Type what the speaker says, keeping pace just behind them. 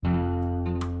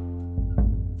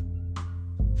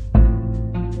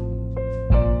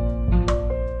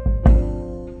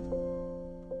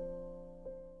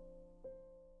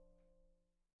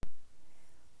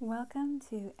Welcome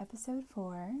to episode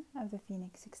 4 of the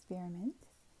Phoenix Experiment.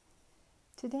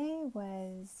 Today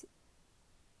was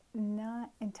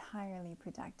not entirely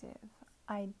productive.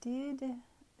 I did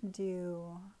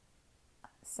do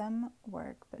some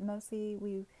work, but mostly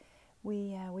we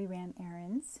ran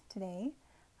errands today.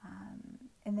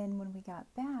 And then when we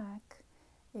got back,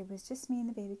 it was just me and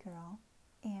the baby girl.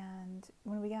 And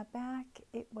when we got back,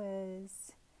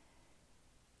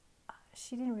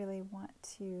 she didn't really want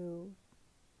to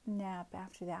nap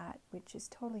after that, which is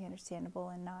totally understandable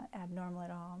and not abnormal at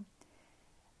all.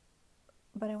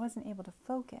 But I wasn't able to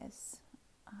focus.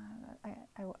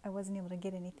 I wasn't able to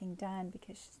get anything done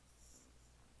because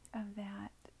of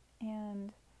that.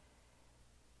 And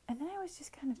then I was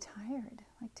just kind of tired.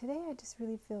 Like today I just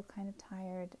really feel kind of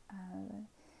tired,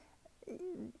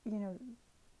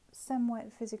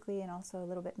 somewhat physically and also a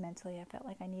little bit mentally. I felt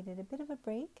like I needed a bit of a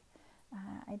break.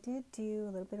 I did do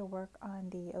a little bit of work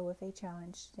on the OFA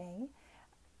challenge today,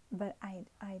 but I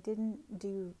didn't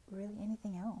do really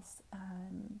anything else.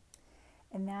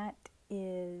 And that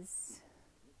is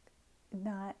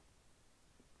not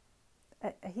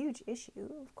a huge issue,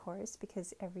 of course,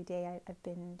 because every day I've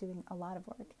been doing a lot of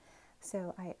work.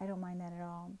 So I don't mind that at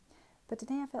all. But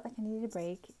today I felt like I needed a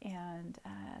break, and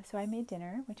so I made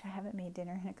dinner, which I haven't made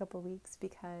dinner in a couple of weeks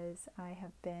because I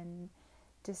have been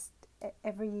just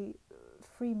every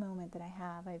free moment that I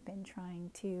have, I've been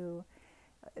trying to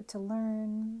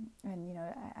learn, and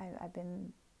I've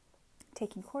been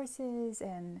taking courses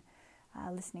and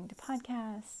listening to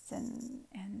podcasts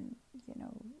and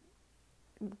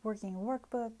working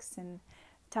workbooks and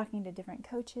talking to different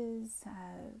coaches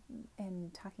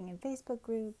and talking in Facebook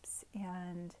groups,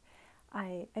 and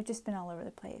I've just been all over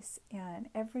the place. And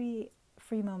every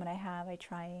free moment I have, I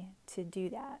try to do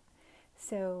that.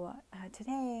 So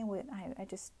today,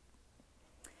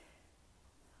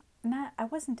 I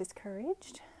wasn't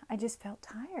discouraged. I just felt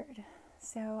tired.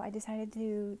 So I decided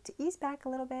to ease back a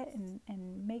little bit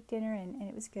and make dinner, and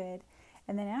it was good.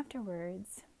 And then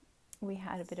afterwards, we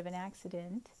had a bit of an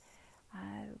accident.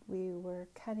 We were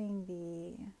cutting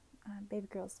the baby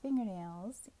girl's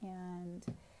fingernails, and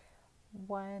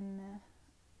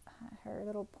her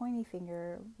little pointy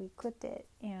finger, we clipped it,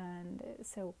 and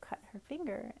so cut her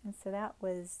finger. And so that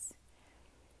was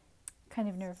kind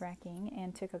of nerve-wracking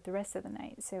and took up the rest of the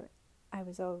night. So I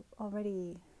was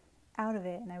already out of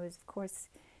it, and I was, of course,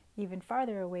 even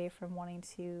farther away from wanting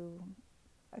to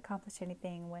accomplish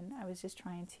anything when I was just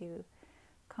trying to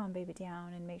calm baby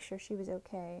down and make sure she was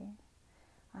okay.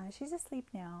 She's asleep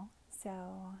now,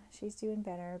 so she's doing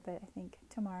better, but I think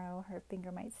tomorrow her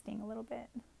finger might sting a little bit.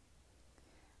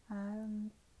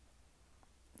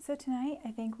 So tonight,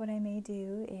 I think what I may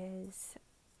do is,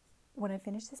 when I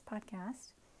finish this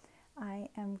podcast, I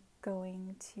am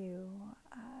going to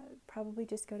probably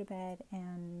just go to bed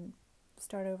and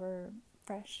start over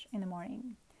fresh in the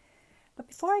morning. But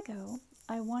before I go,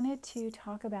 I wanted to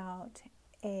talk about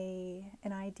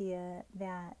an idea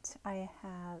that I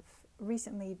have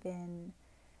recently been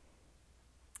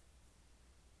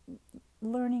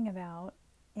learning about.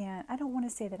 And I don't want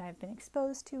to say that I've been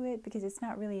exposed to it because it's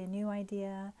not really a new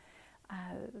idea,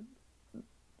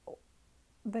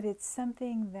 but it's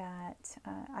something that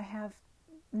I have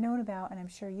known about, and I'm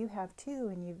sure you have too,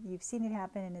 and you've seen it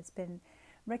happen, and it's been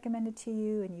recommended to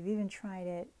you, and you've even tried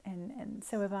it, and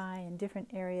so have I, in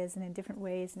different areas and in different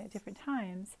ways and at different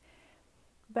times.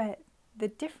 But the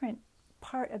different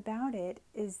part about it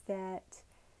is that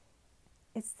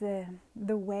it's the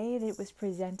way that it was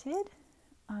presented.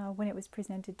 When it was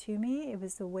presented to me, it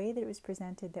was the way that it was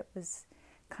presented that was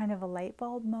kind of a light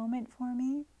bulb moment for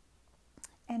me.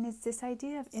 And it's this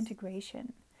idea of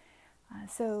integration.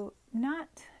 So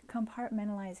not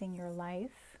compartmentalizing your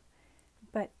life,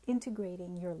 but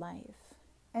integrating your life.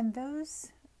 And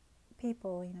those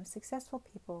people, successful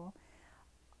people,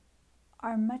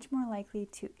 are much more likely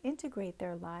to integrate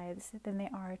their lives than they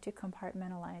are to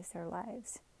compartmentalize their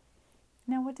lives.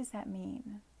 Now, what does that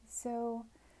mean? So,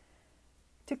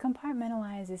 to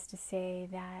compartmentalize is to say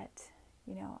that,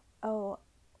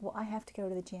 I have to go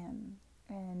to the gym,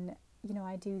 and,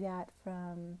 I do that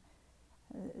from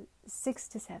 6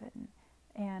 to 7,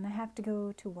 and I have to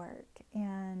go to work,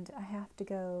 and I have to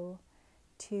go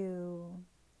to,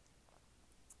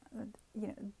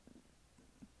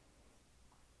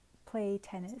 play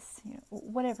tennis,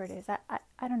 whatever it is.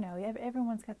 I don't know.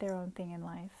 Everyone's got their own thing in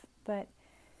life, but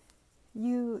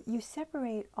you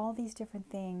separate all these different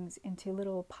things into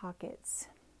little pockets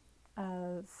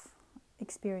of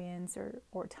experience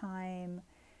or time,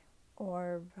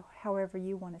 or however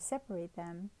you want to separate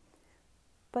them,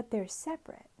 but they're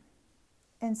separate.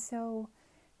 And so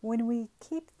when we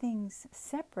keep things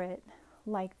separate,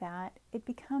 like that, it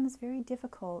becomes very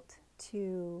difficult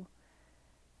to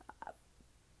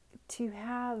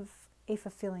have a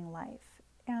fulfilling life.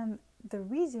 And the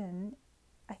reason,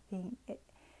 I think,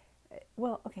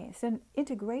 so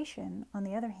integration, on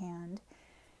the other hand,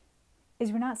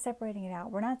 is we're not separating it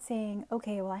out. We're not saying,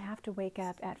 okay, well, I have to wake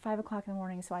up at 5 o'clock in the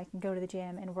morning so I can go to the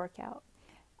gym and work out.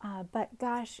 But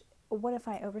gosh, what if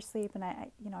I oversleep and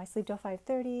I sleep till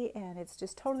 5:30 and it's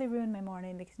just totally ruined my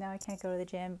morning because now I can't go to the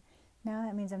gym. Now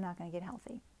that means I'm not going to get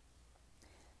healthy.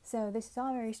 So this is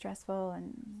all very stressful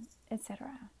and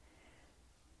etc.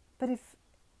 But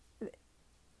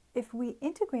if we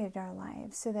integrated our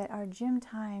lives so that our gym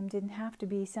time didn't have to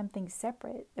be something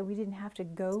separate, that we didn't have to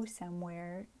go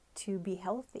somewhere to be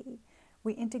healthy,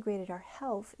 we integrated our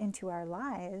health into our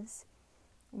lives,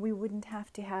 we wouldn't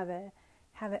have to have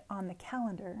it on the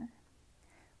calendar.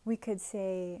 We could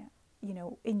say,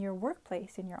 in your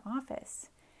workplace, in your office,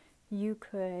 you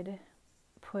could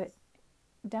put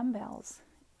dumbbells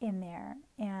in there,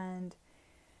 and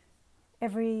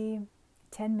every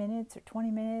 10 minutes or 20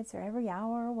 minutes or every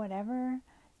hour or whatever,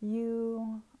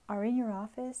 you are in your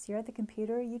office, you're at the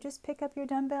computer, you just pick up your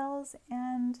dumbbells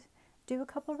and do a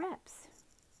couple reps.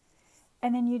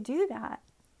 And then you do that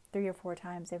 3 or 4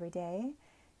 times every day.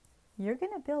 You're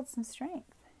going to build some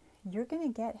strength. You're going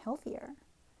to get healthier.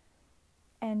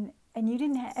 And you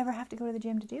didn't ever have to go to the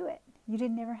gym to do it. You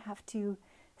didn't ever have to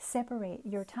separate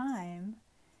your time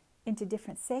into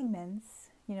different segments.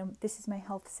 This is my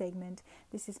health segment,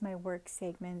 this is my work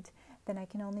segment, then I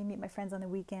can only meet my friends on the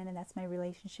weekend, and that's my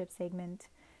relationship segment.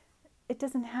 It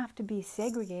doesn't have to be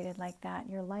segregated like that.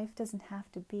 Your life doesn't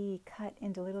have to be cut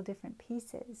into little different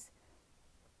pieces.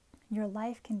 Your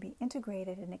life can be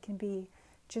integrated, and it can be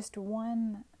just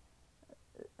one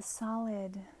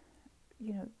solid,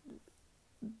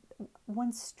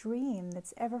 one stream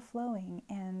that's ever flowing,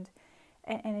 and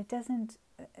it doesn't,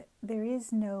 there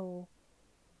is no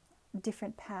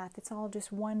different path. It's all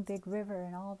just one big river,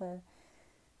 and all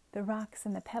the rocks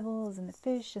and the pebbles and the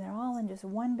fish, and they're all in just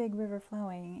one big river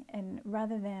flowing. And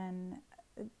rather than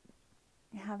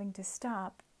having to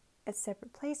stop at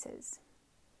separate places.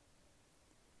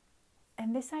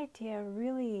 And this idea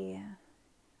really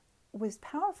was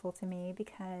powerful to me,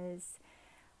 because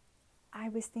I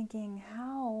was thinking,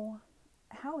 how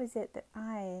is it that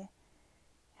I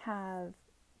have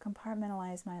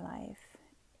compartmentalized my life,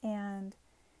 and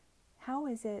how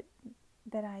is it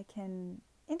that I can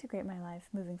integrate my life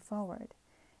moving forward?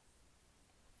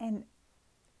 And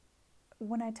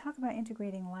when I talk about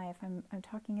integrating life, I'm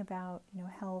talking about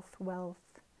health,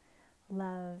 wealth,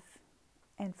 love,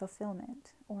 and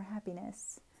fulfillment or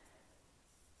happiness.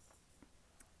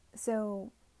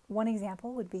 So one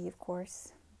example would be, of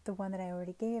course, the one that I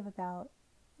already gave about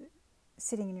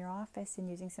sitting in your office and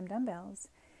using some dumbbells.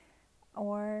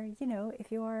 Or,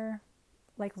 if you're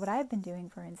like what I've been doing,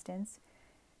 for instance,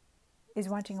 is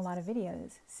watching a lot of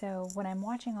videos. So when I'm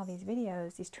watching all these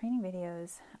videos, these training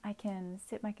videos, I can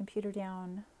sit my computer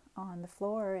down on the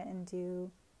floor and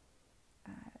do,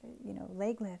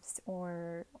 leg lifts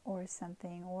or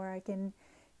something. Or I can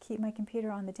keep my computer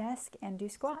on the desk and do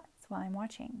squats while I'm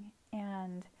watching.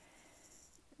 And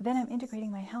then I'm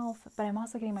integrating my health, but I'm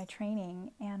also getting my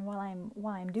training. And while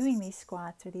I'm doing these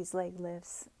squats or these leg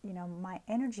lifts, my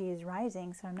energy is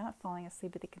rising, so I'm not falling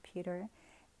asleep at the computer.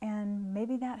 And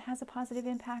maybe that has a positive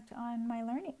impact on my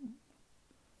learning.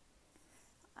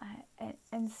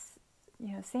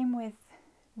 Same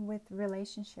with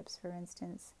relationships, for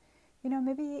instance.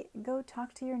 Maybe go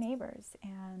talk to your neighbors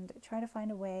and try to find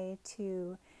a way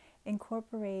to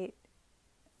incorporate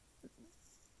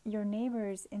your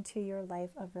neighbors into your life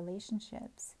of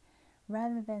relationships,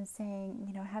 rather than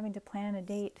saying, having to plan a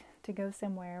date to go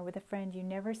somewhere with a friend you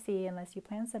never see unless you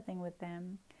plan something with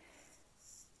them.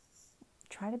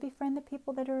 Try to befriend the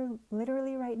people that are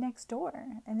literally right next door,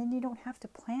 and then you don't have to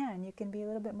plan. You can be a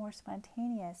little bit more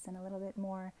spontaneous and a little bit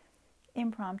more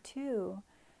impromptu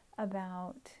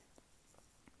about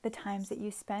the times that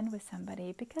you spend with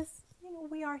somebody, because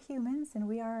we are humans, and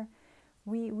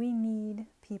we need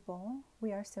people.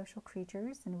 We are social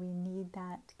creatures, and we need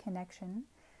that connection.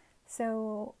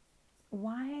 So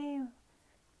why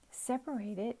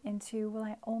separate it into, well,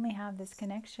 I only have this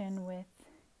connection with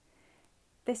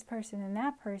this person and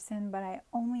that person, but I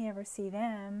only ever see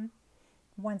them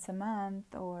once a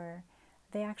month, or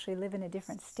they actually live in a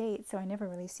different state, so I never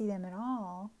really see them at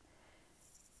all.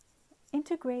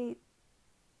 Integrate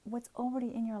what's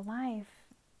already in your life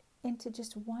into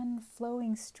just one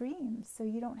flowing stream, so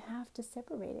you don't have to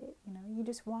separate it. You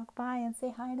just walk by and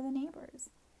say hi to the neighbors.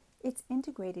 It's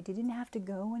integrated. You didn't have to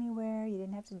go anywhere. You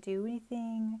didn't have to do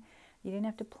anything. You didn't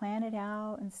have to plan it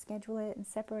out and schedule it and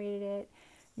separate it.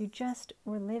 You just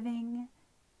were living,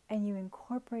 and you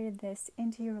incorporated this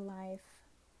into your life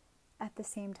at the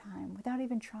same time without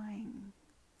even trying.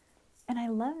 And I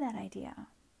love that idea.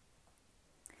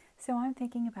 So I'm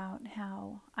thinking about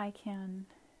how I can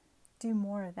do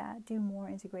more of that, do more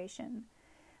integration.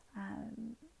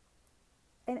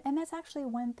 And that's actually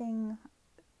one thing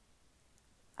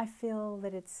I feel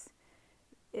that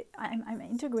I'm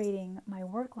integrating my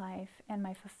work life and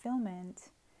my fulfillment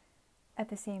at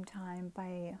the same time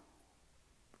by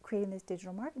creating this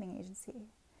digital marketing agency.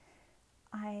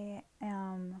 I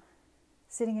am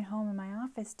sitting at home in my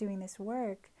office doing this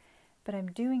work, but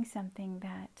I'm doing something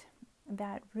that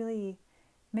really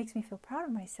makes me feel proud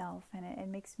of myself, and it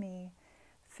makes me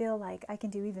feel like I can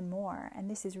do even more. And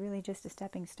this is really just a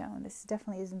stepping stone. This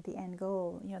definitely isn't the end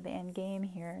goal, the end game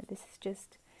here. This is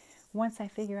just, once I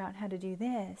figure out how to do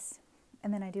this,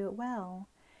 and then I do it well,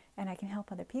 and I can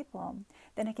help other people,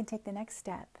 then I can take the next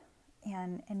step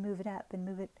and move it up and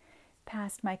move it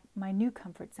past my new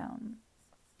comfort zone.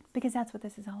 Because that's what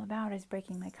this is all about, is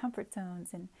breaking my comfort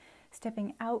zones and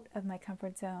stepping out of my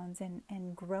comfort zones and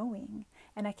growing.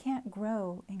 And I can't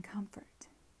grow in comfort.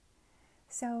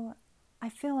 So I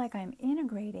feel like I'm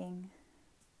integrating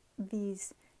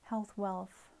these health,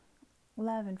 wealth,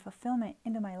 love, and fulfillment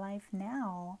into my life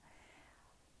now.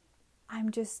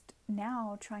 I'm just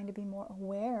now trying to be more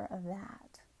aware of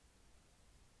that.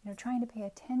 Trying to pay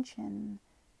attention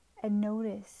and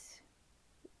notice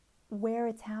where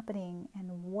it's happening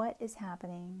and what is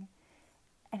happening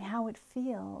and how it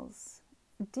feels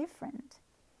different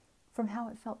from how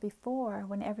it felt before,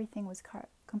 when everything was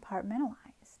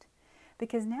compartmentalized.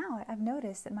 Because now I've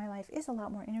noticed that my life is a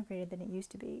lot more integrated than it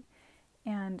used to be.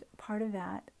 And part of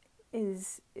that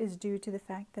is due to the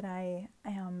fact that I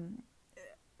am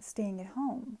staying at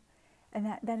home. And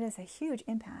that is a huge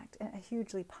impact, a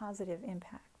hugely positive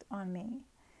impact on me.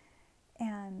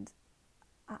 And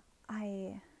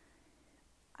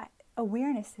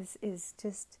awareness is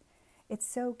just, it's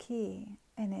so key,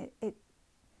 and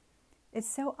it's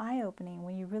so eye-opening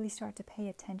when you really start to pay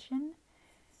attention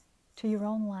to your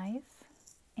own life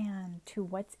and to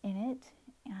what's in it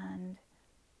and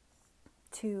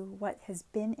to what has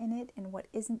been in it and what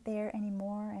isn't there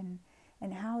anymore, and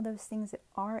how those things that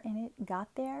are in it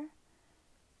got there.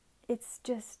 It's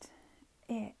just,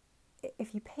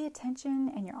 if you pay attention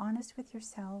and you're honest with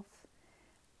yourself,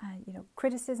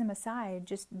 criticism aside,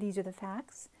 just these are the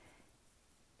facts,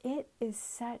 it is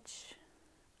such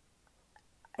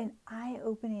an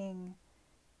eye-opening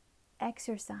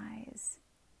exercise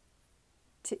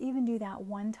to even do that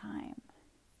one time.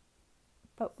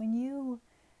 But when you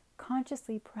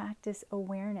consciously practice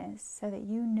awareness so that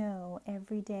you know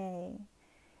every day,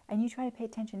 and you try to pay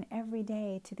attention every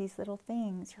day to these little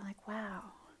things, you're like,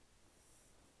 wow,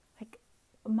 like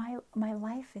my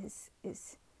life it's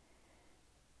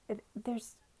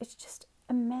just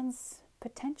immense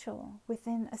potential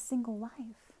within a single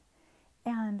life.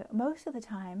 And most of the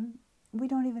time, we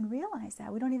don't even realize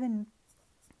that. We don't even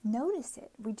notice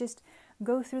it. We just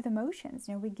go through the motions.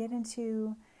 We get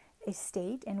into a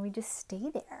state and we just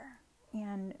stay there.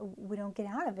 And we don't get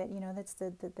out of it. That's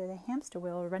the hamster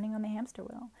wheel, running on the hamster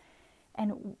wheel.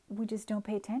 And we just don't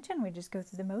pay attention. We just go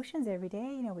through the motions every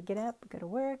day. We get up, we go to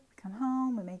work, we come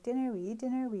home, we make dinner, we eat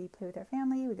dinner, we play with our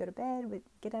family, we go to bed, we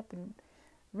get up and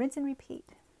rinse and repeat.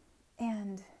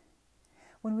 And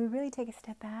when we really take a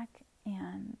step back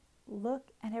and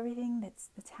look at everything that's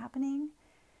happening,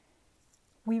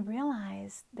 we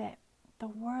realize that the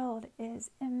world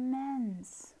is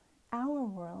immense. Our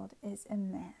world is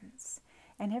immense.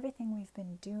 And everything we've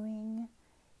been doing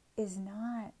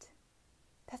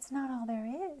that's not all there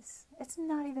is. It's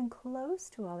not even close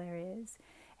to all there is.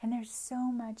 And there's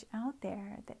so much out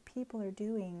there that people are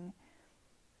doing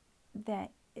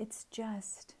that it's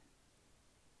just,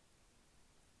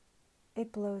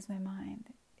 it blows my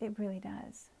mind. It really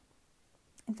does.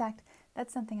 In fact,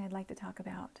 that's something I'd like to talk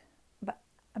about. But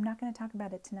I'm not going to talk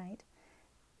about it tonight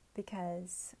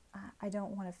because I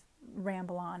don't want to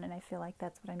ramble on, and I feel like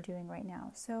that's what I'm doing right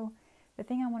now. So the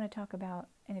thing I want to talk about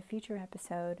in a future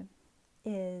episode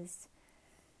is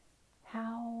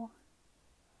how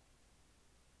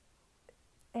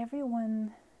there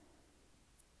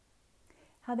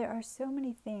are so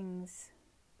many things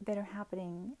that are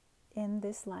happening in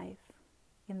this life,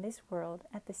 in this world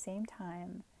at the same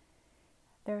time.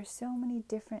 There are so many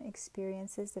different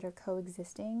experiences that are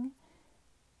coexisting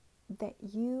that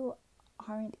you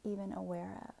aren't even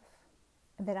aware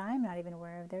of, that I'm not even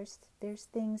aware of. There's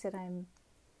things that I'm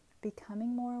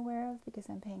becoming more aware of because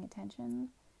I'm paying attention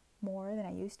more than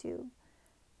I used to.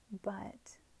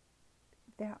 But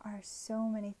there are so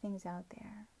many things out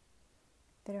there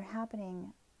that are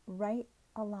happening right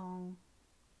along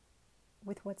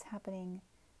with what's happening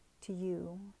to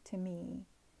you, to me,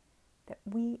 that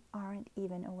we aren't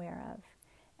even aware of.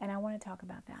 And I want to talk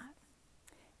about that.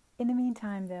 In the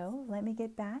meantime, though, let me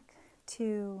get back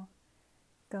to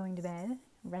going to bed,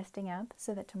 resting up,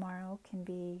 so that tomorrow can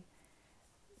be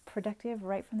productive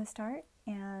right from the start.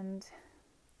 And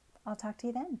I'll talk to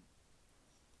you then.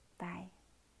 Bye.